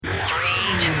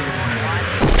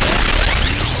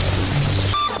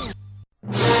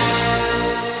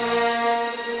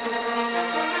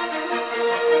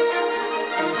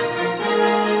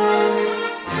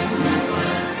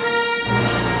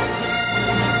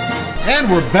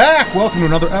And we're back. Welcome to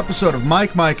another episode of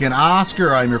Mike, and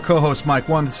Oscar. I'm your co-host, Mike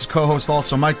 1. This is co-host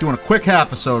also Mike, doing a quick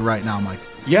episode right now, Mike.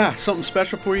 Yeah, something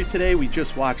special for you today. We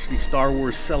just watched the Star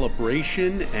Wars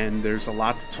Celebration, and there's a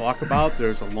lot to talk about.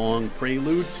 There's a long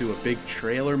prelude to a big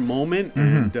trailer moment,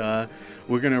 and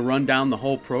we're going to run down the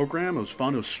whole program. It was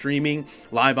fun. It was streaming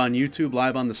live on YouTube,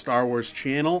 live on the Star Wars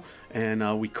channel,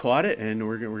 and we caught it, and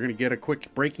we're going to get a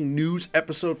quick breaking news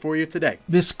episode for you today.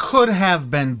 This could have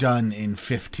been done in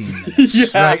 15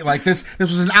 minutes, right? Like this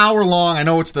was an hour long. I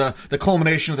know it's the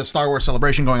culmination of the Star Wars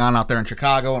Celebration going on out there in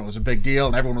Chicago, and it was a big deal,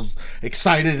 and everyone was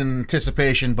excited in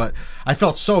anticipation, but I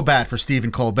felt so bad for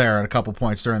Stephen Colbert at a couple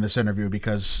points during this interview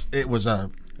because it was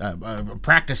a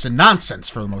practice in nonsense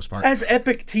for the most part. As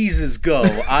epic teases go,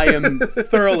 I am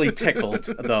thoroughly tickled,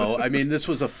 though. I mean, this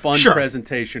was a fun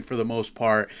presentation for the most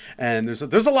part, and there's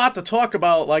a lot to talk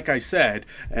about, like I said,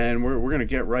 and we're going to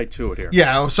get right to it here.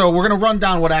 Yeah, so we're going to run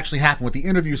down what actually happened with the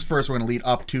interviews first. We're going to lead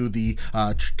up to the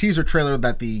teaser trailer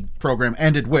that the program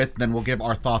ended with, then we'll give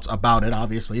our thoughts about it.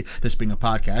 Obviously, this being a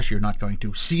podcast, you're not going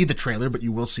to see the trailer, but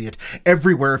you will see it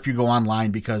everywhere if you go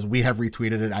online because we have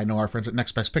retweeted it. I know our friends at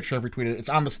Next Best Picture have retweeted it. It's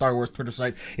on the Star Wars Twitter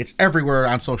site. It's everywhere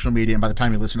on social media, and by the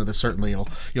time you listen to this, certainly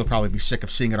you'll probably be sick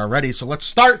of seeing it already. So let's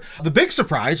start. The big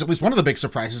surprise, at least one of the big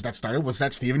surprises that started, was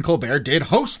that Stephen Colbert did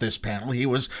host this panel. He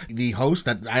was the host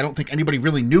that I don't think anybody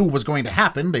really knew was going to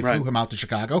happen. They flew him out to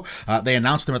Chicago. They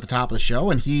announced him at the top of the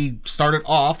show, and he started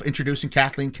off introducing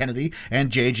Kathleen Kennedy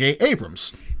and J.J.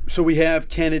 Abrams. So we have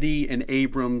Kennedy and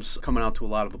Abrams coming out to a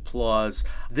lot of applause.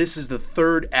 This is the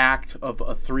third act of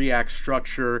a three-act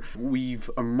structure. We've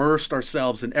immersed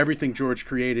ourselves in everything George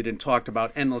created and talked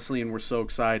about endlessly, and we're so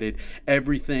excited.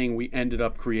 Everything we ended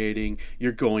up creating,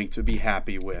 you're going to be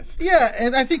happy with. Yeah,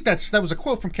 and I think that was a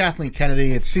quote from Kathleen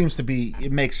Kennedy.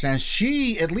 It makes sense.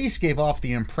 She at least gave off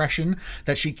the impression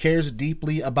that she cares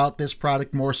deeply about this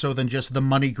product more so than just the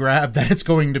money grab that it's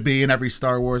going to be in every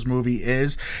Star Wars movie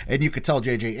is. And you could tell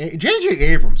J.J.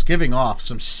 Abrams giving off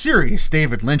some serious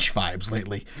David Lynch vibes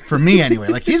lately, for me anyway.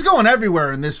 Like, he's going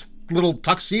everywhere in this little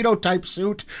tuxedo type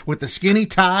suit with the skinny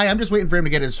tie. I'm just waiting for him to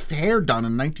get his hair done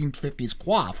in 1950s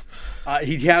coif.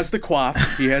 He has the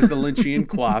coif. He has the Lynchian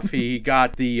coif. He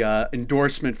got the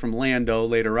endorsement from Lando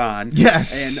later on.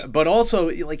 Yes. But also,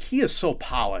 like, he is so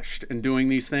polished in doing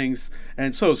these things,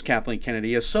 and so is Kathleen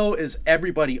Kennedy. So is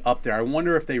everybody up there. I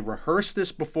wonder if they rehearsed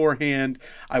this beforehand.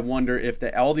 I wonder if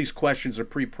all these questions are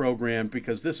pre-programmed,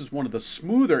 because this is one of the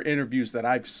smoother interviews that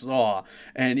I've saw,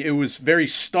 and it was very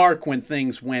stark when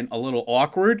things went a little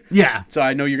awkward. Yeah. So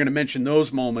I know you're going to mention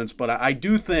those moments, but I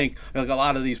do think like a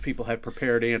lot of these people had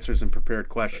prepared answers and prepared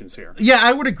questions here. Yeah,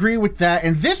 I would agree with that,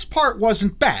 and this part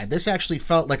wasn't bad. This actually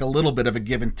felt like a little bit of a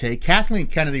give and take. Kathleen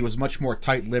Kennedy was much more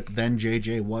tight-lipped than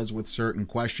JJ was with certain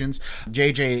questions.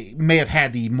 JJ may have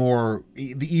had the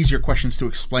easier questions to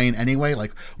explain anyway.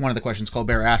 Like, one of the questions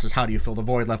Colbert asked is, how do you fill the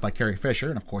void left by Carrie Fisher?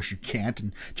 And of course you can't,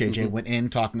 and JJ went in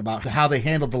talking about how they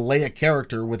handled the Leia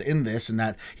character within this, and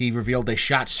that he revealed they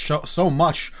shot so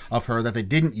much of her that they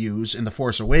didn't use in The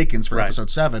Force Awakens for Episode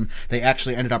 7. They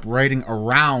actually ended up writing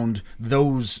around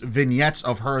those vignettes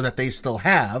of her that they still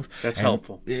have. That's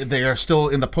helpful. They are still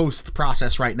in the post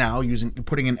process right now,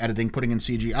 putting in editing, putting in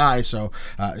CGI. So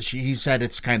he said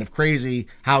it's kind of crazy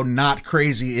how not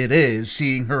crazy it is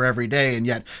seeing her every day, and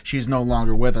yet she's no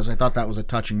longer with us. I thought that was a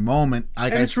touching moment.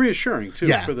 And it's reassuring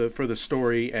too, for the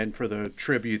story and for the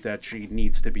tribute that she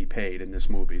needs to be paid in this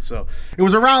movie. So it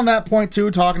was around that point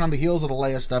too, talking on the heels of the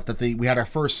Leia stuff, that we had our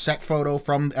first set photo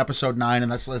from Episode 9,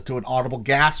 and that's led to an audible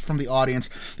gasp from the audience.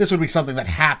 This would be something that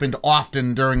happened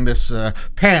often during this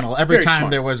panel. Every time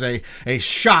there was a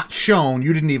shot shown,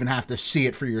 you didn't even have to see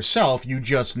it for yourself. You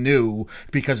just knew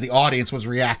because the audience was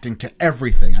reacting to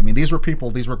everything. I mean, these were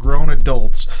grown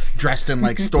adults dressed in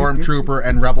like stormtrooper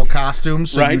and rebel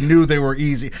costumes, so you knew they were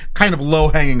easy, kind of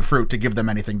low-hanging fruit to give them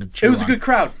anything to chew on. It was a good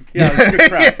crowd. Yeah, it was a good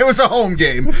crowd. It was a home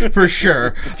game, for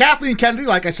sure. Kathleen Kennedy,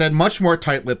 like I said, much more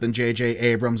tight-lipped than J.J.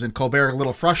 Abrams, and Colbert a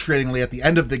little frustratingly at the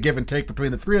end of the give and take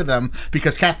between the three of them,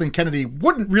 because Kathleen Kennedy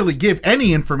wouldn't really give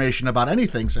any information about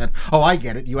anything, said, "Oh, I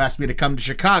get it. You asked me to come to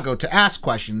Chicago to ask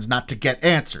questions, not to get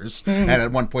answers." And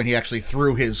at one point, he actually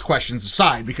threw his questions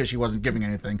aside because she wasn't giving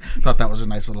anything. Thought that was a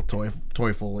nice little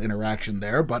toyful interaction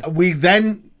there. But we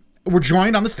then were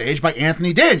joined on the stage by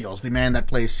Anthony Daniels, the man that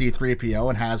plays C-3PO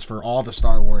and has for all the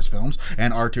Star Wars films,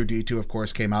 and R2-D2, of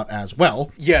course, came out as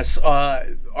well. Yes,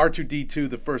 R2-D2,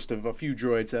 the first of a few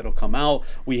droids that'll come out.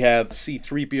 We have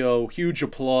C-3PO, huge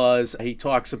applause. He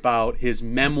talks about his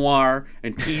memoir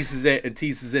and teases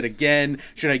it again.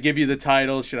 Should I give you the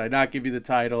title? Should I not give you the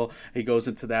title? He goes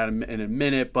into that in a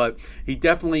minute, but he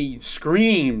definitely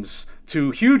screams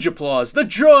to huge applause. The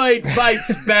droid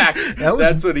fights back.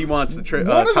 That's what he wants the title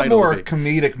one of the more to be.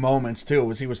 Comedic moments, too,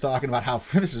 was he was talking about how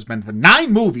this has been for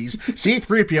 9 movies.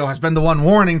 C-3PO has been the one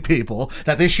warning people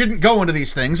that they shouldn't go into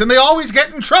these things, and they always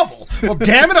get in trouble. Well,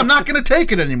 damn it, I'm not going to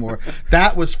take it anymore.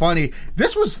 That was funny.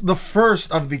 This was the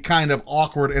first of the kind of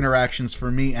awkward interactions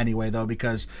for me anyway, though,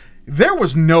 because there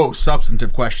was no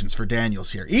substantive questions for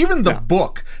Daniels here. Even the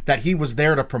book that he was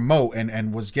there to promote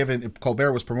and was given,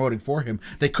 Colbert was promoting for him,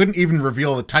 they couldn't even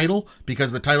reveal the title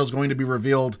because the title's going to be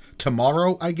revealed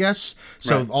tomorrow, I guess.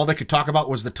 So all they could talk about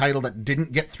was the title that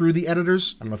didn't get through the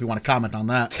editors. I don't know if you want to comment on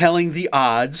that. Telling the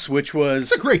Odds, which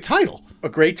was... It's a great title. A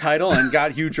great title and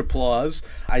got huge applause.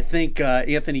 I think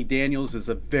Anthony Daniels is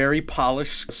a very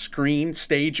polished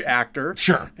stage actor.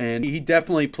 Sure. And he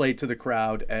definitely played to the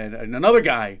crowd. And another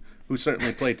guy who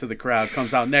certainly played to the crowd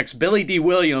comes out next. Billy D.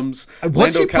 Williams.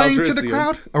 Was he playing to the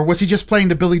crowd? Or was he just playing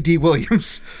to Billy D.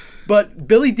 Williams? But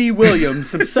Billy D.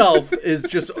 Williams himself is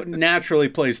just naturally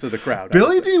plays to the crowd.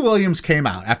 Billy D. Williams came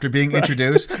out after being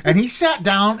introduced, and he sat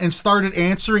down and started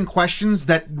answering questions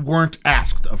that weren't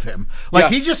asked of him.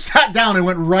 Like, he just sat down and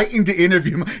went right into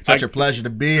interview. It's such a pleasure to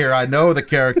be here. I know the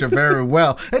character very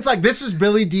well. It's like, this is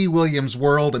Billy D. Williams'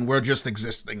 world, and we're just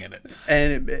existing in it.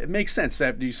 And it makes sense.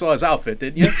 You saw his outfit,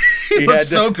 didn't you? He looked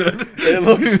so good. It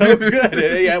looked so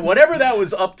good. Yeah, whatever that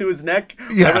was up to his neck,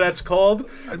 whatever that's called.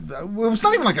 It was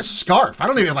not even like a scarf. I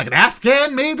don't even like an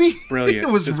Afghan, maybe. Brilliant.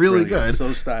 It was just really brilliant. good.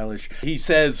 So stylish. He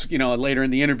says, later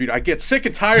in the interview, I get sick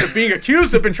and tired of being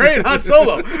accused of betraying Han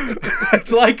Solo.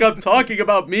 It's like I'm talking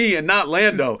about me and not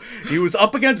Lando. He was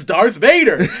up against Darth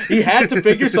Vader. He had to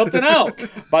figure something out.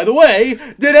 By the way,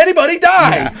 did anybody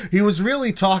die? Yeah, he was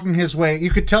really talking his way. You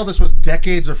could tell this was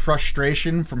decades of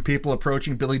frustration from people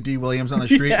approaching Billy D. Williams on the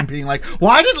street and being like,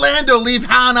 why did Lando leave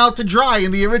Han out to dry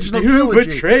in the original trilogy? You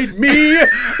betrayed me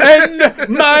and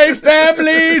my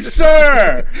family,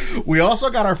 sir. We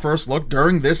also got our first look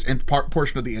during this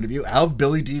portion of the interview of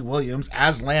Billy D. Williams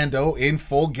as Lando in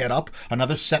full getup.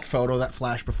 Another set photo that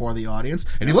flashed before the audience,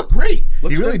 and he looked great.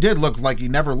 He really did look like he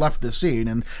never left the scene,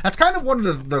 and that's kind of one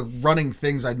of the running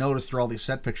things I noticed through all these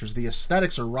set pictures. The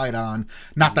aesthetics are right on.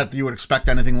 Not that you would expect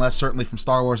anything less, certainly from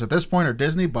Star Wars at this point or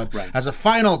Disney, but as a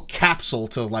final capsule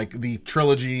to like the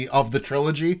trilogy of the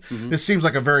trilogy, this seems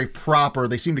like a very proper.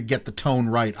 They seem to get the tone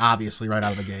right, obviously, right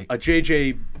out of the gate. A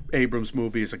J.J. Abrams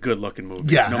movie is a good-looking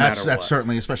movie. Yeah, no that's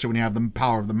certainly, especially when you have the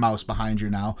power of the mouse behind you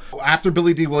now. After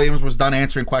Billy D. Williams was done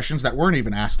answering questions that weren't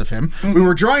even asked of him, we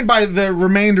were joined by the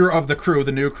remainder of the crew,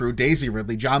 the new crew, Daisy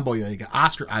Ridley, John Boyega,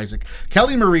 Oscar Isaac,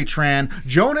 Kelly Marie Tran,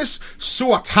 Jonas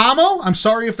Suotamo, I'm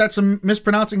sorry if that's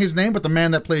mispronouncing his name, but the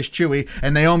man that plays Chewie,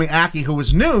 and Naomi Ackie, who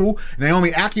is new.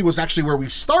 Naomi Ackie was actually where we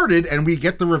started, and we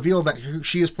get the reveal that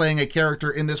she is playing a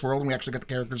character in this world, and we actually get the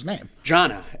character's name.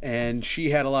 Jana, and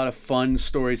she had a lot of fun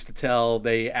stories to tell.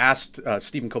 They asked,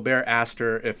 Stephen Colbert asked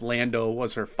her if Lando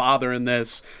was her father in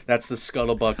this. That's the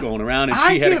scuttlebutt going around, and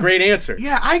she had a great answer.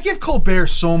 Yeah, I give Colbert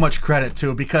so much credit,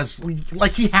 too, because,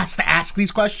 like, he has to ask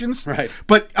these questions. Right.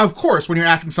 But, of course, when you're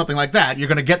asking something like that, you're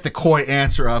going to get the coy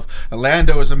answer of,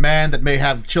 Lando is a man that may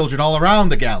have children all around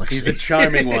the galaxy. He's a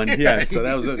charming one, yeah, so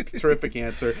that was a terrific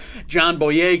answer. John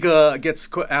Boyega gets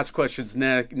asked questions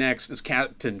next. Is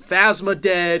Captain Phasma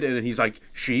dead? And he's like,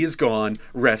 she is gone.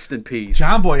 Rest in peace.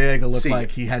 John Boyega looked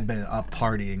like he had been up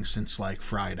partying since, like,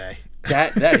 Friday.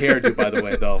 That hairdo, by the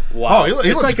way, though. Wow. Oh, he it's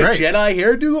looks like great. A Jedi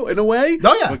hairdo in a way.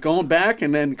 Oh, yeah. But going back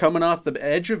and then coming off the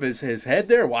edge of his head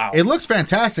there. Wow. It looks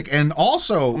fantastic. And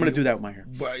also... I'm going to do that with my hair.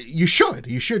 You should.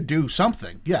 You should do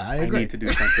something. Yeah, I agree. I need to do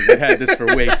something. We've had this for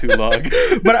way too long.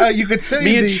 But you could say...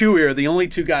 Me and Chewie are the only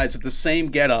two guys with the same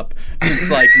getup since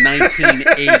like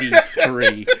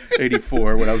 1983,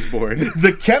 84, when I was born.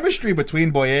 The chemistry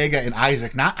between Boyega and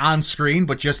Isaac, not on screen,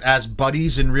 but just as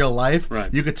buddies in real life,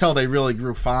 you could tell they really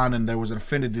grew fond and there was an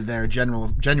affinity there,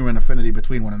 genuine affinity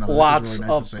between one another. Lots really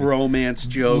nice of bromance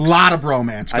jokes. A lot of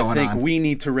bromance going on. I think we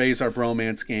need to raise our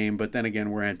bromance game, but then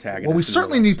again, we're antagonists. Well, we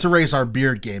certainly need to raise our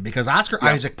beard game because Oscar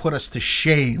Isaac put us to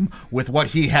shame with what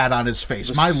he had on his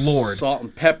face. My lord. Salt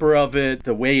and pepper of it,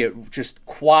 the way it just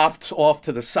quaffed off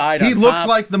to the side. He looked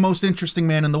like the most interesting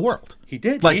man in the world. He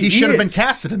did. Like, he should have been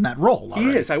casted in that role.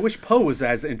 He is. I wish Poe was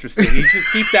as interesting. He should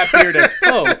keep that beard as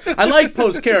Poe. I like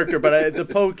Poe's character, but the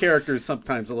Poe character is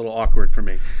sometimes a little awkward for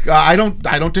me. I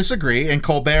don't disagree. And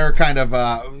Colbert kind of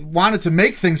wanted to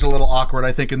make things a little awkward,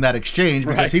 I think, in that exchange,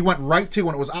 because he went right to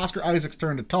when it was Oscar Isaac's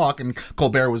turn to talk, and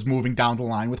Colbert was moving down the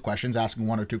line with questions, asking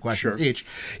one or two questions each.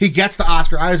 He gets to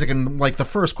Oscar Isaac, and like the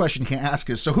first question he asks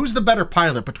is, so who's the better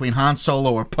pilot between Han Solo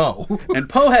Solo or Poe. And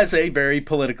Poe has a very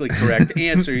politically correct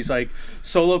answer. He's like,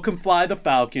 Solo can fly the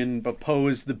Falcon, but Poe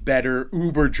is the better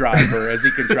Uber driver as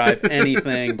he can drive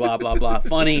anything, blah, blah, blah.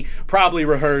 Funny, probably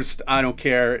rehearsed. I don't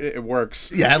care. It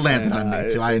works. Yeah, it landed on me,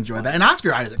 too. I enjoyed that. And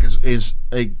Oscar Isaac is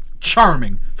a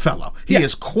charming fellow. He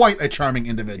is quite a charming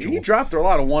individual. He dropped a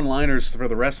lot of one-liners for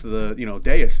the rest of the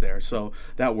dais there, so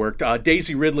that worked.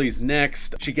 Daisy Ridley's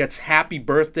next. She gets "Happy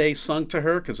Birthday" sung to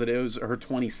her because it was her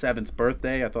 27th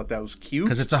birthday. I thought that was cute.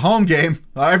 Because it's a home game.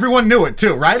 Everyone knew it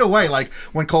too right away. Like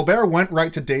when Colbert went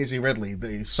right to Daisy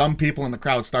Ridley, some people in the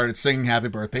crowd started singing "Happy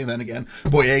Birthday," and then again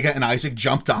Boyega and Isaac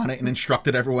jumped on it and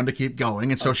instructed everyone to keep going,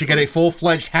 and so she got a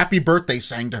full-fledged "Happy Birthday"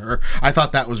 sang to her. I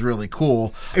thought that was really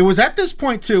cool. It was at this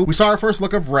point too we saw our first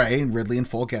look of Rey and Ridley in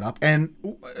full getup, and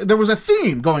there was a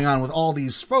theme going on with all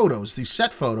these photos, these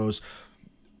set photos.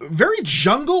 Very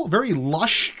jungle, very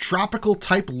lush, tropical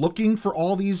type looking for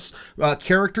all these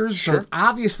characters. Sure. So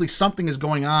obviously something is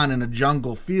going on in a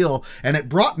jungle feel, and it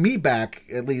brought me back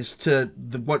at least to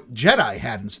what Jedi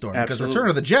had in store. Absolutely. Because Return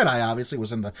of the Jedi obviously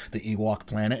was in the Ewok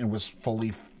planet and was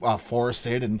fully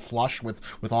forested and flush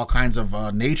with all kinds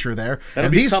of nature there.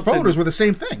 And these photos were the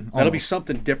same thing. That'll be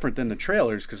something different than the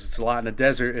trailers because it's a lot in the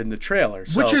desert in the trailer.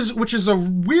 So. Which is a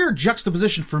weird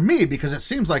juxtaposition for me because it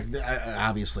seems like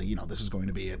obviously this is going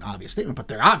to be an obvious statement, but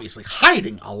they're obviously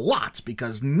hiding a lot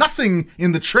because nothing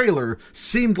in the trailer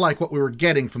seemed like what we were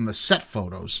getting from the set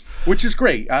photos. Which is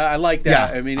great. I like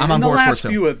that. Yeah, I mean, I'm on the board for it last too.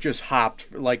 few have just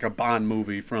hopped like a Bond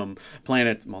movie from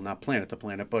not planet to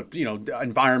planet, but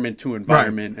environment to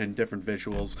environment and different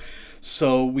visuals.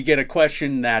 So we get a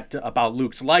question about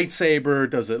Luke's lightsaber.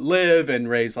 Does it live? And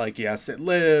Rey's like, yes, it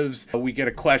lives. We get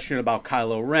a question about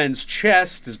Kylo Ren's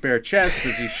chest, his bare chest.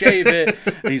 Does he shave it?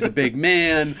 He's a big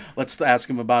man. Let's ask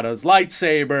him about his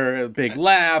lightsaber. A big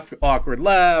laugh, awkward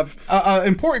laugh.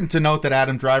 Important to note that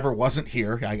Adam Driver wasn't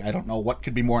here. I don't know what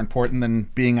could be more important than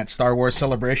being at Star Wars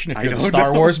Celebration if you're the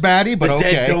Star Wars baddie, but the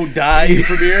okay. Dead Don't Die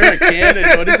premiere at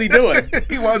Cannes. What is he doing?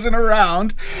 He wasn't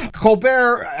around.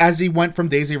 Colbert, as he went from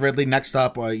Daisy Ridley, next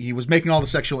up, he was making all the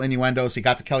sexual innuendos. He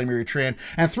got to Kelly Marie Tran,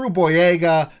 and through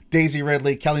Boyega, Daisy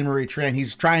Ridley, Kelly Marie Tran,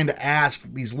 he's trying to ask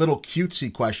these little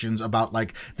cutesy questions about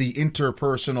like the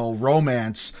interpersonal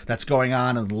romance that's going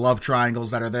on and the love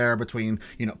triangles that are there between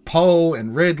Poe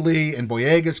and Ridley and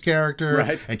Boyega's character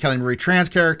and Kelly Marie Tran's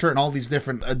character and all these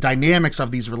different dynamics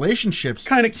of these relationships.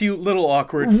 Kind of cute, little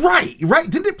awkward. Right.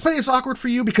 Didn't it play as awkward for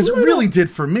you? Because it really did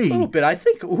for me. A little bit. I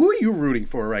think, who are you rooting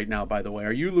for right now, by the way?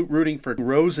 Are you rooting for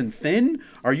Rose and Finn?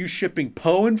 Are you shipping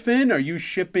Poe and Finn? Are you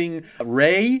shipping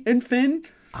Rey and Finn?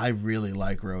 I really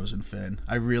like Rose and Finn.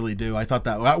 I really do. I thought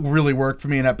that really worked for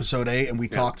me in episode 8, and we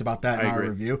talked about that in our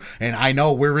review. And I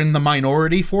know we're in the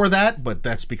minority for that, but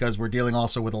that's because we're dealing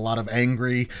also with a lot of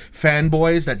angry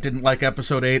fanboys that didn't like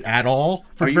episode 8 at all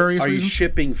for various reasons. Are you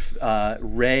shipping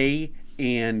Rey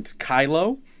and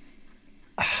Kylo?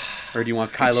 Or do you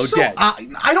want Kylo dead?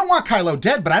 I don't want Kylo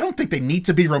dead, but I don't think they need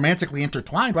to be romantically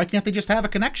intertwined. Why can't they just have a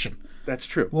connection? That's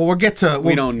true. Well, we're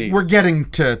getting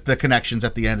to the connections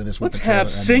at the end of this. Let's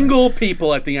have single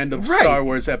people at the end of Star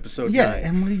Wars episode 9.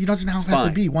 And it doesn't have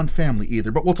to be one family either,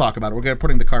 but we'll talk about it. We're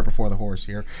putting the cart before the horse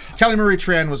here. Kelly Marie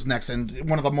Tran was next, and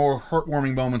one of the more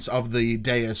heartwarming moments of the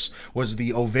dais was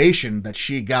the ovation that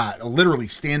she got, a literally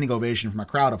standing ovation from a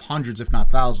crowd of hundreds, if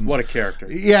not thousands. What a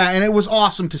character. Yeah, and it was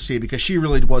awesome to see because she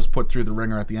really was put through the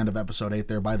ringer at the end of episode 8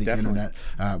 there by the internet.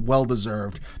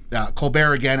 Well-deserved.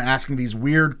 Colbert again asking these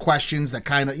weird questions that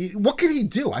kind of, what could he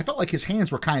do? I felt like his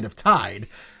hands were kind of tied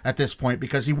at this point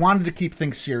because he wanted to keep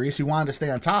things serious. He wanted to stay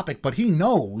on topic, but he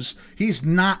knows he's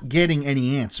not getting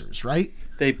any answers, right?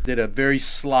 They did a very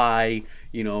sly,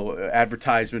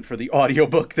 advertisement for the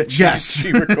audiobook that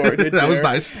she recorded. That was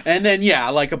nice. And then,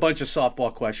 like a bunch of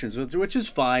softball questions, which is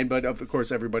fine. But of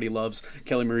course, everybody loves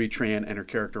Kelly Marie Tran and her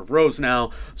character of Rose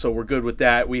now. So we're good with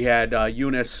that. We had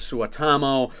Eunice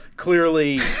Suotamo.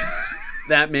 Clearly,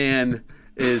 that man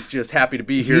is just happy to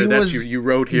be here. You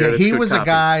wrote here. Yeah, he was a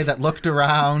guy that looked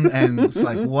around and it's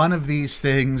like, one of these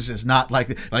things is not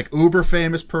like uber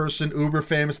famous person, uber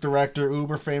famous director,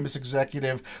 uber famous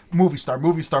executive, movie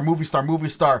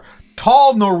star,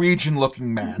 tall Norwegian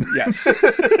looking man. Yes.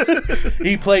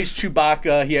 He plays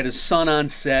Chewbacca. He had his son on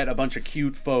set, a bunch of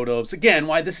cute photos. Again,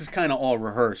 why this is kind of all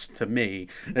rehearsed to me,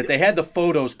 that they had the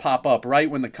photos pop up right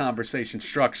when the conversation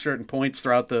struck certain points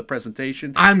throughout the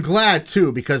presentation. I'm glad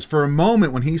too, because for a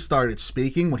moment when he started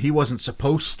speaking, when he wasn't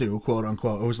supposed to, quote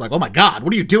unquote, it was like, oh my God,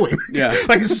 what are you doing? Yeah.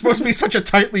 Like, this is supposed to be such a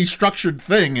tightly structured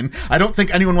thing, and I don't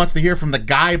think anyone wants to hear from the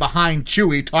guy behind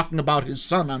Chewie talking about his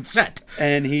son on set.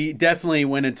 And he definitely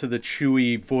went into the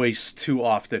Chewie voice too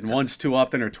often, once too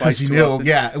often or Because twice you too knew, often.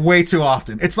 yeah, way too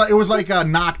often. It was like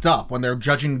Knocked Up when they're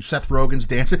judging Seth Rogen's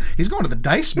dancing. He's going to the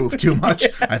dice move too much.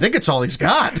 I think it's all he's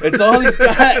got. It's all he's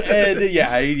got, and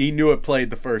yeah, he knew it played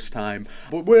the first time,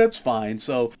 but that's fine.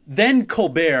 So then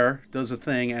Colbert does a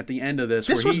thing at the end of this.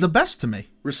 This where was he the best to me.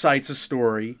 recites a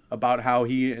story about how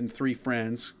he and three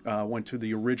friends went to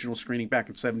the original screening back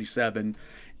in '77,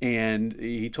 and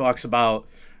he talks about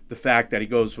the fact that he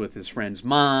goes with his friend's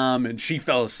mom and she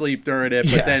fell asleep during it.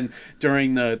 But Yeah. then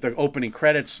during the opening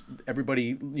credits,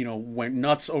 everybody, went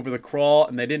nuts over the crawl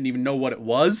and they didn't even know what it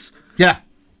was. Yeah.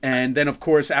 And then, of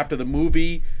course, after the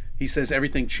movie, he says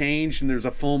everything changed and there's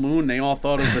a full moon. They all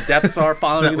thought it was a Death Star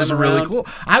following That was them really around. cool.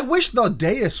 I wish the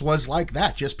Deus was like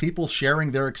that. Just people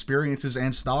sharing their experiences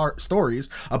and stories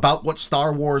about what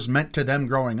Star Wars meant to them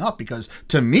growing up. Because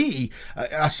to me,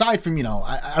 aside from,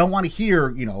 I don't want to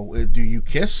hear, do you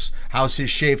kiss? How's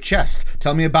his shaved chest?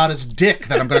 Tell me about his dick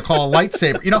that I'm going to call a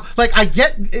lightsaber. I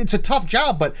get it's a tough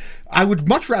job, but I would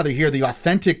much rather hear the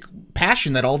authentic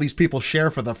passion that all these people share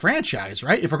for the franchise,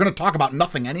 right? If we're going to talk about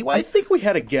nothing anyway. I think we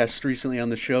had a guest recently on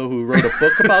the show who wrote a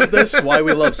book about this, Why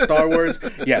We Love Star Wars.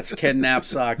 Yes, Ken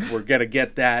Knapsack. We're going to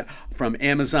get that from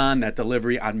Amazon, that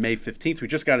delivery on May 15th. We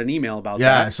just got an email about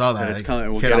that. Yeah, I saw that. It's coming.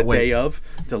 We'll Cannot get a wait. day of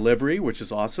delivery, which is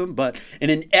awesome. But in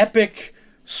an epic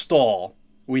stall,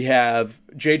 we have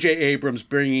J.J. Abrams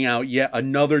bringing out yet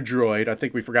another droid. I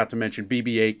think we forgot to mention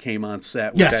BB-8 came on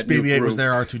set. With Yes, that new BB-8 crew. was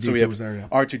there, R2-D2 So we have was there, yeah.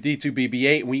 R2-D2,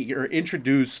 BB-8, and we are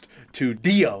introduced to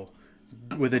Dio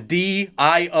with a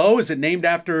D-I-O. Is it named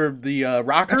after the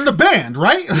rocker? That's the band,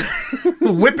 right?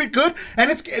 Whip It Good. And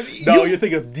it's... No, you're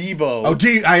thinking of Devo. Oh,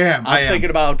 I am. I'm thinking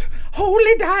about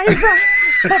Holy Diver.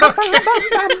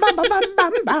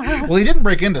 Well, he didn't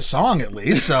break into song at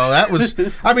least, so that was...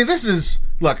 I mean, this is...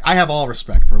 Look, I have all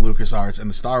respect for LucasArts and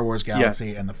the Star Wars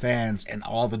galaxy and the fans and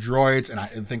all the droids, and I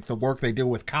think the work they do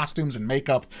with costumes and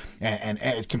makeup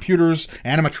and computers,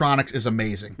 animatronics is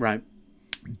amazing. Right.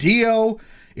 Dio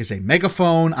is a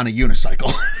megaphone on a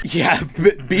unicycle. Yeah,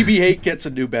 BB-8 gets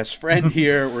a new best friend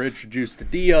here. We're introduced to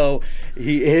Dio.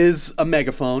 He is a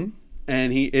megaphone,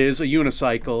 and he is a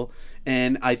unicycle,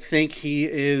 and I think he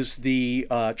is the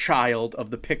child of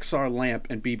the Pixar lamp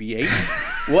and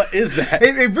BB-8. What is that?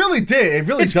 It really did. It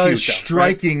really It's does cute, though,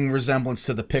 striking resemblance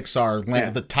to the Pixar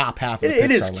lamp, the top half of the Pixar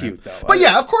It is lamp. cute, though. But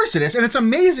yeah, of course it is. And it's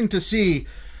amazing to see...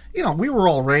 we were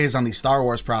all raised on these Star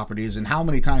Wars properties, and how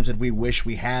many times did we wish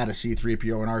we had a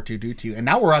C-3PO and R2-D2? And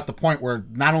now we're at the point where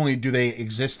not only do they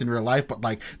exist in real life, but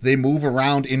they move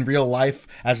around in real life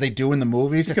as they do in the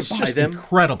movies. It's can buy just them.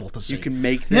 incredible to see. You can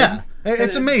make them. Yeah,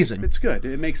 it's And amazing. It's good.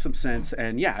 It makes some sense.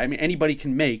 And yeah, I mean, anybody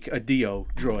can make a Dio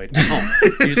droid at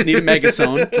home. You just need a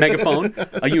megaphone,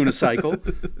 a unicycle,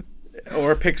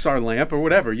 or a Pixar lamp, or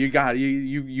whatever. You got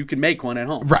you can make one at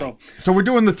home. Right. So we're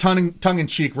doing the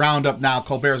tongue-in-cheek roundup now.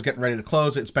 Colbert's getting ready to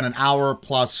close it. It's been an hour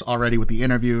plus already with the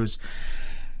interviews.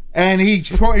 And he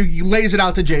lays it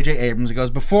out to J.J. Abrams. He goes,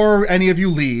 before any of you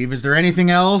leave, is there anything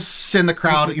else? And the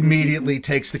crowd immediately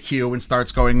takes the cue and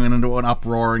starts going into an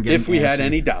uproar and getting If we had antsy.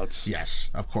 any doubts. Yes,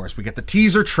 of course. We get the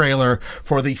teaser trailer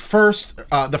for the first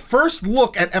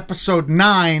look at episode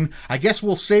 9. I guess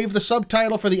we'll save the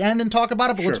subtitle for the end and talk about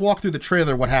it, but let's walk through the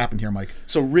trailer. What happened here, Mike?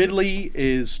 So Ridley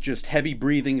is just heavy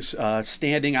breathing,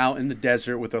 standing out in the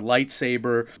desert with a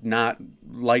lightsaber, not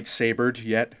lightsabered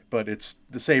yet, but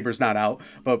the saber's not out,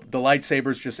 but the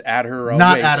lightsaber's just at her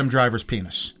Not waist. Adam Driver's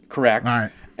penis. Correct. All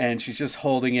right. And she's just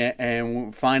holding it,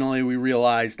 and finally we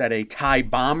realize that a TIE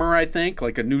bomber, I think,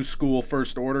 like a new school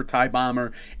First Order TIE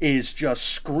bomber, is just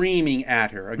screaming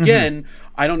at her. Again,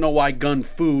 I don't know why gun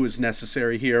fu is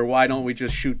necessary here. Why don't we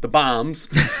just shoot the bombs?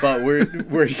 But we're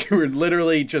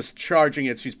literally just charging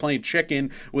it. She's playing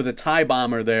chicken with a TIE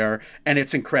bomber there, and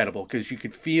it's incredible because you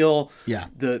could feel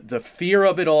the fear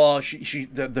of it all.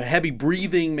 The heavy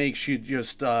breathing makes you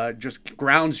just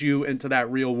grounds you into that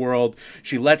real world.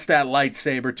 She lets that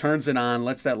lightsaber, turns it on,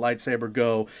 lets that lightsaber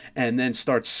go, and then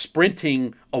starts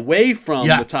sprinting away from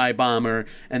the TIE bomber,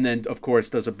 and then of course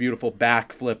does a beautiful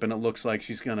backflip, and it looks like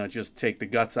she's gonna just take the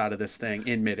guts out of this thing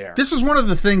in midair. This was one of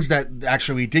the things that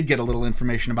actually we did get a little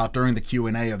information about during the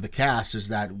Q&A of the cast, is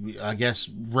that I guess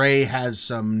Rey has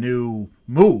some new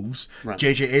moves. Right.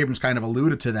 J.J. Abrams kind of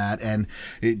alluded to that, and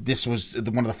this was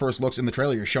one of the first looks in the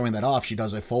trailer. You're showing that off. She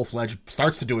does a full-fledged,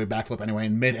 starts to do a backflip anyway,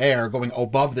 in midair, going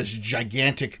above this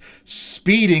gigantic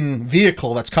speeding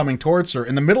vehicle that's coming towards her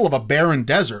in the middle of a barren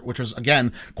desert, which was,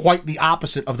 again, quite the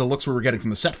opposite of the looks we were getting from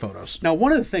the set photos. Now,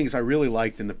 one of the things I really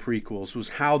liked in the prequels was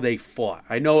how they fought.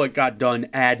 I know it got done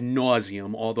ad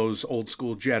nauseum, all those old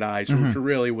school Jedis, which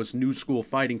really was new school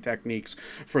fighting techniques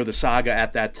for the saga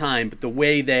at that time. But the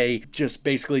way they just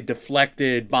basically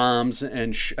deflected bombs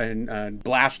and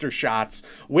blaster shots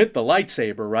with the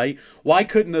lightsaber, right? Why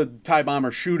couldn't the TIE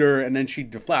bomber shoot her and then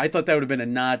she'd deflect? I thought that would have been a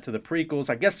nod to the prequels.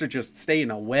 I guess they're just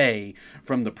staying away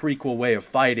from the prequel way of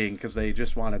fighting because they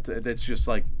just wanted to. It's just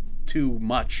like too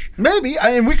much. Maybe.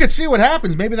 I mean, we could see what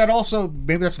happens. Maybe that's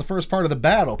the first part of the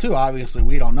battle, too. Obviously,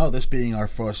 we don't know, this being our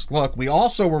first look. We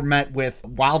also were met with,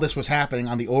 while this was happening,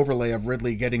 on the overlay of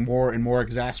Ridley getting more and more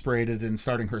exasperated and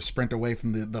starting her sprint away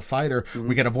from the fighter,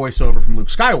 we get a voiceover from Luke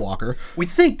Skywalker. We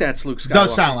think that's Luke Skywalker.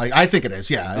 Does sound like, I think it is,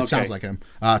 yeah. It sounds like him.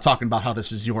 Talking about how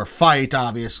this is your fight,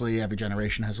 obviously. Every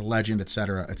generation has a legend,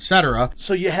 etc., etc.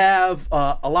 So you have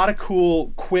a lot of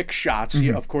cool, quick shots.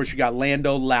 Of course, you got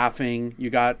Lando laughing. You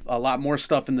got a lot more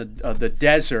stuff in the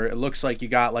desert. It looks like you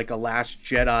got like a Last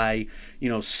Jedi,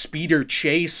 speeder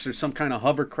chase or some kind of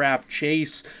hovercraft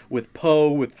chase with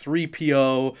Poe, with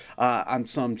 3PO on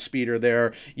some speeder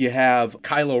there. You have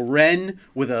Kylo Ren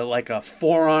with a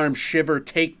forearm shiver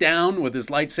takedown with his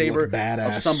lightsaber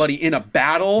of somebody in a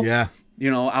battle. Yeah.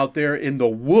 Out there in the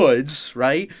woods,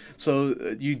 right? So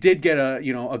you did get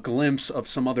a glimpse of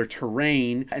some other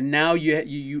terrain, and now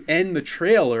you end the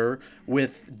trailer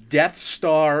with Death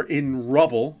Star in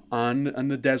rubble on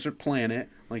the desert planet.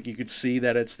 Like you could see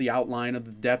that it's the outline of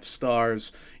the Death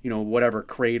Star's, whatever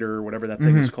crater, whatever that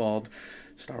thing is called.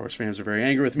 Star Wars fans are very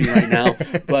angry with me right now.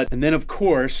 And then of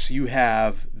course you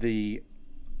have the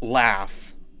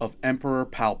laugh of Emperor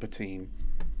Palpatine,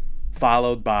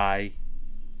 followed by,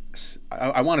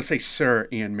 I want to say Sir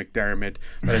Ian McDiarmid,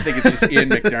 but I think it's just Ian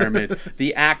McDiarmid,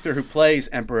 the actor who plays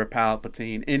Emperor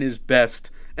Palpatine, in his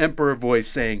best Emperor voice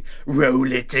saying, "Roll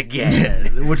it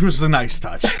again." Which was a nice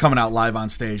touch, coming out live on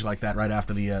stage like that right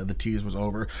after the tease was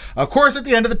over. Of course, at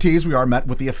the end of the tease, we are met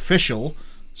with the official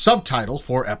subtitle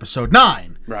for Episode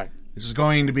 9. Right. This is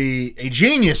going to be a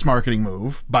genius marketing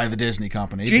move by the Disney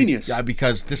company. Genius.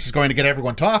 Because this is going to get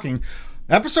everyone talking.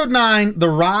 Episode 9, The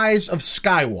Rise of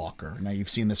Skywalker. Now, you've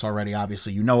seen this already,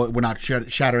 obviously. You know it. We're not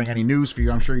shattering any news for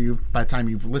you. I'm sure by the time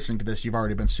you've listened to this, you've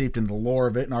already been seeped into the lore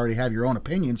of it and already have your own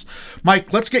opinions.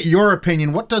 Mike, let's get your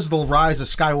opinion. What does The Rise of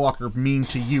Skywalker mean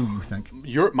to you think?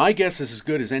 My guess is as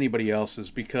good as anybody else's,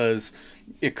 because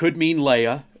it could mean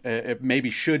Leia. It maybe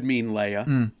should mean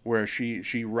Leia, where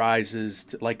she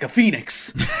rises like a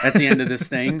phoenix at the end of this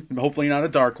thing. Hopefully not a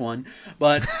dark one.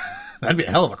 But... That'd be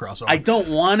a hell of a crossover. I don't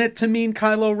want it to mean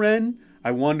Kylo Ren. I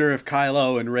wonder if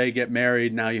Kylo and Rey get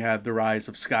married. Now you have the rise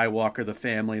of Skywalker, the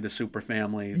family, the super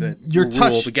family that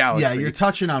rule the galaxy. Yeah, you're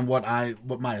touching on what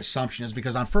my assumption is,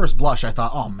 because on first blush I thought,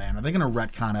 oh man, are they going to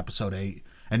retcon Episode 8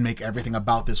 and make everything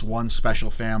about this one special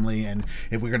family? And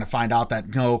if we're going to find out that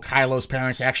Kylo's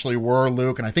parents actually were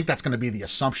Luke, and I think that's going to be the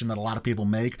assumption that a lot of people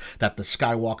make, that the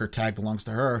Skywalker tag belongs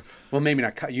to her. Well, maybe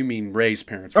not. You mean Rey's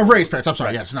parents? Oh, Rey's parents. I'm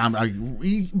sorry. Right.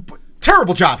 Yes.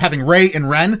 Terrible job having Rey and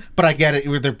Ren, but I get it.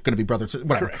 They're going to be brothers,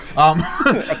 whatever.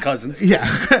 Cousins. Yeah.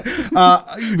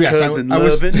 Yes, I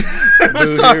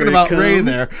was talking about Rey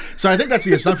there. So I think that's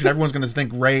the assumption. Everyone's going to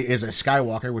think Rey is a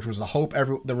Skywalker, which was the hope,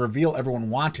 the reveal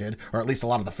everyone wanted, or at least a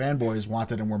lot of the fanboys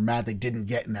wanted, and were mad they didn't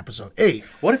get in Episode 8.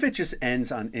 What if it just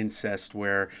ends on incest,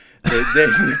 where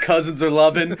the cousins are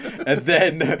loving, and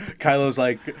then Kylo's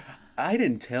like, I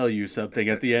didn't tell you something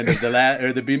at the end of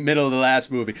the middle of the last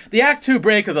movie. The Act 2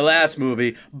 break of the last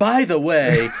movie. By the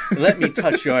way, let me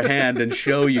touch your hand and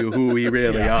show you who we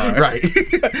really are. Right.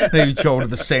 They go to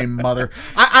the same mother.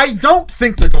 I don't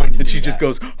think they're going to And do she that. just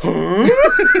goes, huh?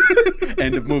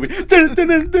 End of movie.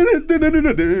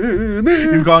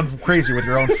 You've gone crazy with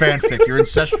your own fanfic, your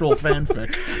ancestral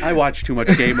fanfic. I watch too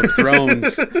much Game of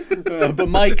Thrones. But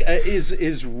Mike,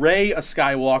 is Rey a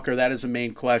Skywalker? That is a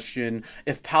main question.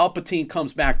 If Palpatine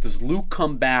comes back, does Luke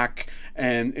come back?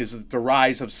 And is it the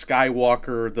rise of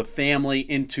Skywalker, the family,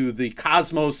 into the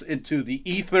cosmos, into the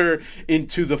ether,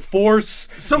 into the Force?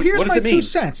 So here's my 2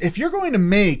 cents. If you're going to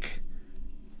make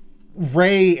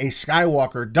Rey a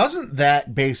Skywalker, doesn't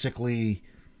that basically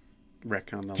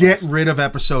get rid of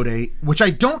Episode 8, which I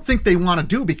don't think they want to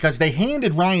do, because they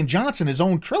handed Rian Johnson his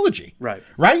own trilogy. Right.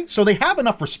 Right? So they have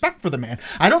enough respect for the man.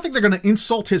 I don't think they're going to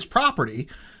insult his property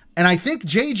And I think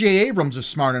J.J. Abrams is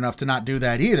smart enough to not do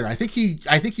that either. I think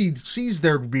he sees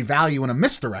there be value in a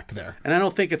misdirect there. And I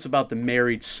don't think it's about the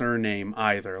married surname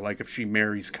either. Like if she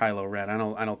marries Kylo Ren,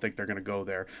 I don't think they're going to go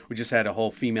there. We just had a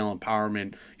whole female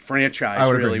empowerment franchise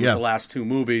really with the last two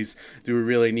movies. Do we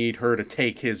really need her to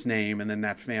take his name and then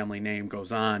that family name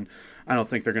goes on? I don't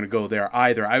think they're going to go there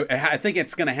either. I think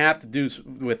it's going to have to do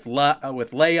with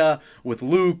Leia, with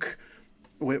Luke.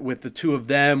 With the two of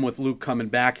them, with Luke coming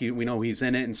back, we know he's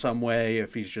in it in some way.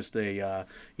 If he's just a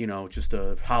just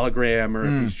a hologram, or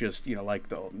if he's just like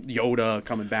the Yoda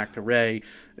coming back to Rey,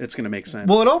 it's going to make sense.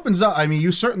 Well, it opens up. I mean,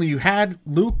 you had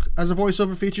Luke as a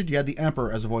voiceover feature, you had the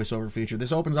Emperor as a voiceover feature.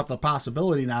 This opens up the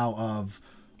possibility now of,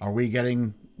 are we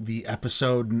getting the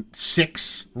episode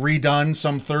 6 redone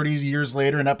some 30 years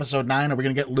later in episode 9? Are we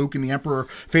going to get Luke and the Emperor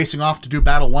facing off to do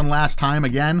battle one last time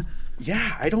again?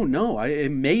 Yeah, I don't know. It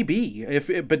may be.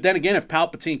 But then again, if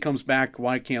Palpatine comes back,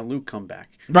 why can't Luke come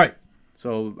back? Right.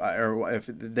 So, or if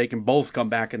they can both come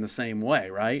back in the same way,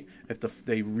 right? If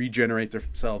they regenerate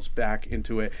themselves back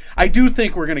into it. I do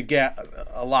think we're going to get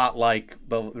a lot like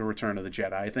the Return of the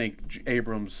Jedi. I think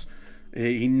Abrams,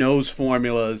 he knows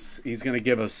formulas. He's going to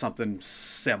give us something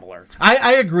similar.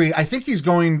 I agree. I think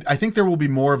there will be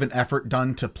more of an effort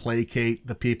done to placate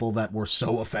the people that were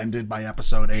so offended by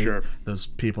episode 8. Sure. Those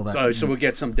people that... So we'll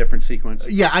get some different sequence.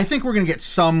 Yeah, I think we're going to get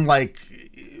some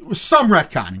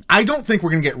retconning. I don't think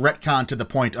we're going to get retcon to the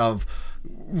point of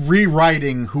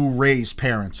rewriting who Rey's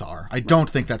parents are. I don't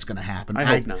think that's going to happen. I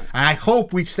hope not. I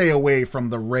hope we stay away from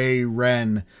the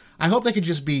Rey-Ren... I hope they could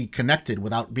just be connected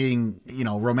without being,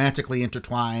 romantically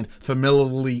intertwined,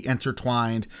 familially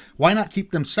intertwined. Why not keep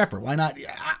them separate? Why not?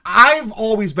 I've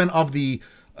always been of the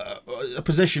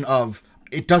position of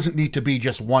it doesn't need to be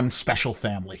just one special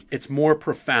family. It's more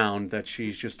profound that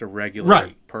she's just a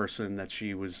regular person, that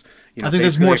she was, I think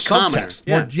there's more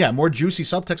subtext. More juicy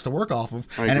subtext to work off of,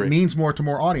 and it means more to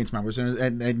more audience members.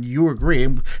 And you agree,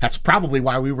 that's probably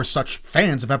why we were such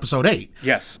fans of episode 8.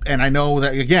 Yes. And I know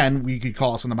that, again, we could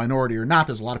call us in the minority or not.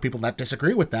 There's a lot of people that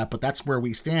disagree with that, but that's where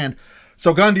we stand.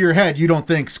 So, gun to your head, you don't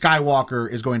think Skywalker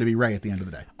is going to be Rey at the end of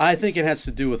the day? I think it has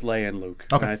to do with Leia and Luke.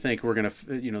 Okay. And I think we're going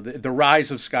to, the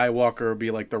rise of Skywalker will be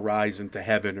like the rise into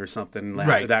heaven or something.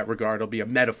 In that regard, it'll be a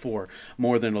metaphor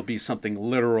more than it'll be something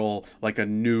literal, like a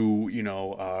new,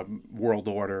 world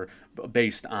order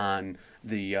based on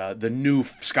the new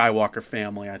Skywalker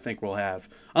family. I think we'll have,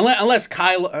 unless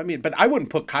Kylo. But I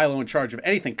wouldn't put Kylo in charge of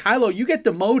anything. Kylo, you get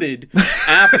demoted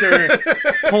after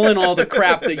pulling all the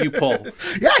crap that you pull.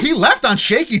 Yeah, he left on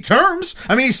shaky terms.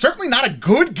 He's certainly not a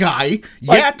good guy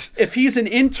yet. If he's an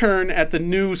intern at the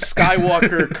new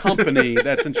Skywalker company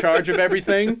that's in charge of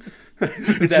everything.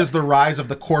 It's just the rise of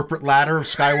the corporate ladder of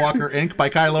Skywalker Inc. by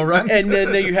Kylo Ren. And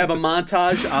then you have a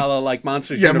montage a la like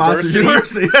Monsters University. Monsters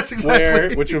University, that's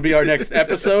exactly. Which will be our next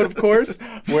episode, of course,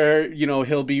 where,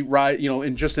 he'll be,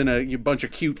 in a bunch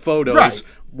of cute photos,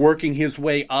 working his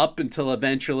way up until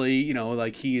eventually,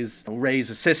 he is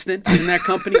Rey's assistant in that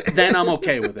company. Then I'm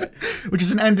okay with it. Which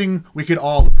is an ending we could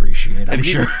all appreciate, I'm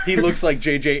sure. He looks like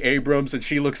J.J. Abrams and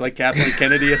she looks like Kathleen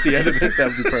Kennedy at the end of it. That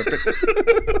would be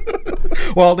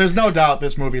perfect. Well, there's no doubt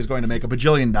this movie is going to make $1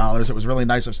 bajillion. It was really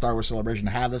nice of Star Wars Celebration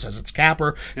to have this as its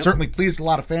capper. Yep. Certainly pleased a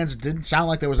lot of fans. It didn't sound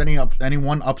like there was any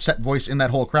one upset voice in that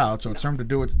whole crowd, so it seemed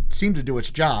to do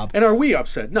its job. And are we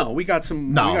upset? No, we got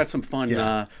some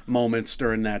fun moments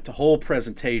during that whole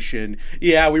presentation.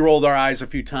 Yeah, we rolled our eyes a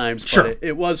few times, but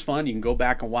it was fun. You can go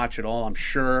back and watch it all, I'm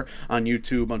sure, on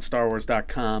YouTube, on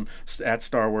StarWars.com, at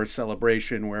Star Wars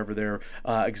Celebration, wherever they're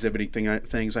exhibiting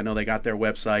things. I know they got their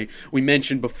website. We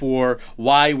mentioned before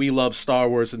Why We Love Star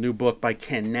Wars, a new book by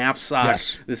Ken Knapsack.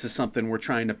 Yes. This is something we're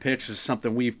trying to pitch. This is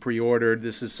something we've pre-ordered.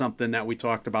 This is something that we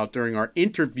talked about during our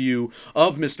interview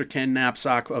of Mr. Ken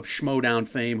Knapsack of Schmodown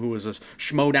fame, who was a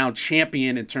Schmodown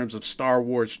champion in terms of Star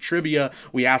Wars trivia.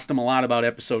 We asked him a lot about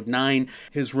Episode 9,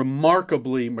 his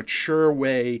remarkably mature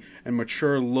way and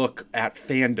mature look at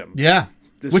fandom. Yeah.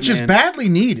 Which is badly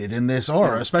needed in this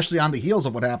era, especially on the heels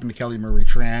of what happened to Kelly Marie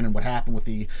Tran and what happened with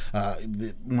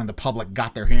when the public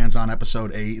got their hands on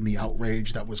Episode 8 and the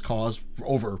outrage that was caused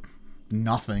over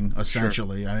nothing,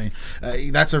 essentially. Sure.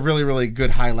 That's a really, really good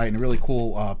highlight and a really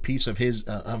cool piece of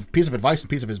advice and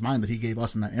piece of his mind that he gave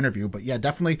us in that interview. But yeah,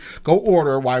 definitely go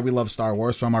order Why We Love Star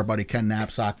Wars from our buddy Ken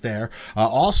Knapsack there.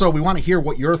 Also, we want to hear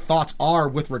what your thoughts are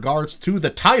with regards to the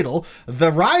title. The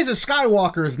Rise of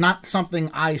Skywalker is not something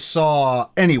I saw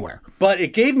anywhere. But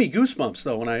it gave me goosebumps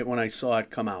though when I saw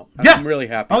it come out. I'm really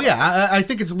happy. Oh yeah, I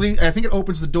think it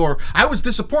opens the door. I was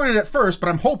disappointed at first, but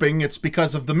I'm hoping it's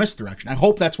because of the misdirection. I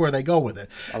hope that's where they go with it.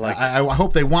 I like it. I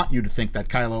hope they want you to think that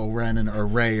Kylo Ren or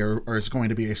Rey or is going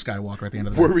to be a Skywalker at the end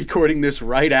of the We're day. recording this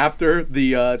right after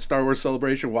the Star Wars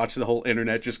Celebration. Watch, the whole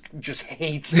internet just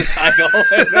hates the title.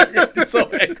 And so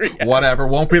angry. Whatever,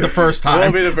 won't be the first time.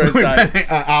 Won't be the first time.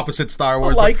 Opposite Star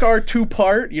Wars. Like our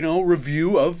 2-part,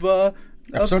 review of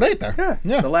Episode 8 there.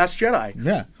 The Last Jedi.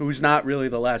 Yeah. Who's not really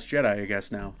the Last Jedi, I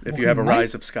guess, now. If you have a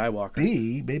Rise of Skywalker.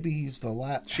 Maybe he's the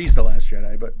last. She's the Last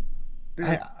Jedi, but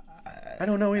I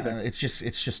don't know either. It's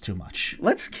just too much.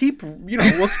 Let's keep,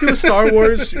 let's do a Star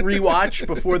Wars rewatch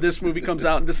before this movie comes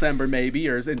out in December, maybe,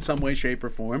 or in some way, shape, or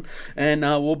form. And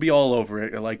we'll be all over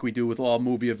it like we do with all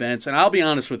movie events. And I'll be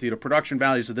honest with you, the production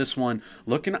values of this one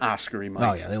looking Oscar-y, Mike.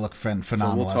 Oh, yeah, they look phenomenal.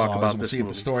 So we'll talk as about always. We'll this see if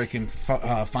movie. the story can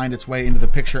find its way into the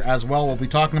picture as well. We'll be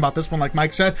talking about this one, like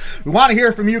Mike said. We want to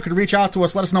hear from you. You can reach out to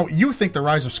us. Let us know what you think the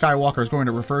Rise of Skywalker is going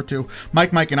to refer to.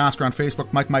 Mike, and Oscar on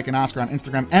Facebook. Mike, and Oscar on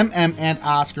Instagram. and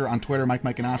Oscar on Twitter.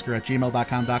 Mike, and Oscar at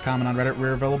gmail.com, and on Reddit.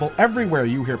 We're available everywhere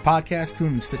you hear podcasts.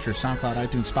 TuneIn, Stitcher, SoundCloud,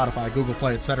 iTunes, Spotify, Google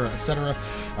Play, etc., etc.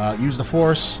 Use the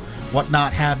Force,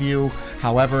 whatnot have you.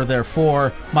 However,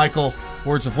 therefore, Michael,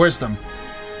 words of wisdom.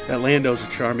 That Lando's a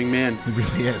charming man. He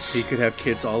really is. He could have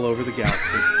kids all over the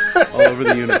galaxy, all over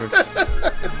the universe.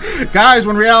 Guys,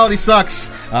 when reality sucks,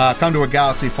 come to a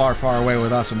galaxy far, far away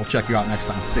with us, and we'll check you out next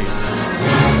time. See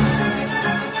you.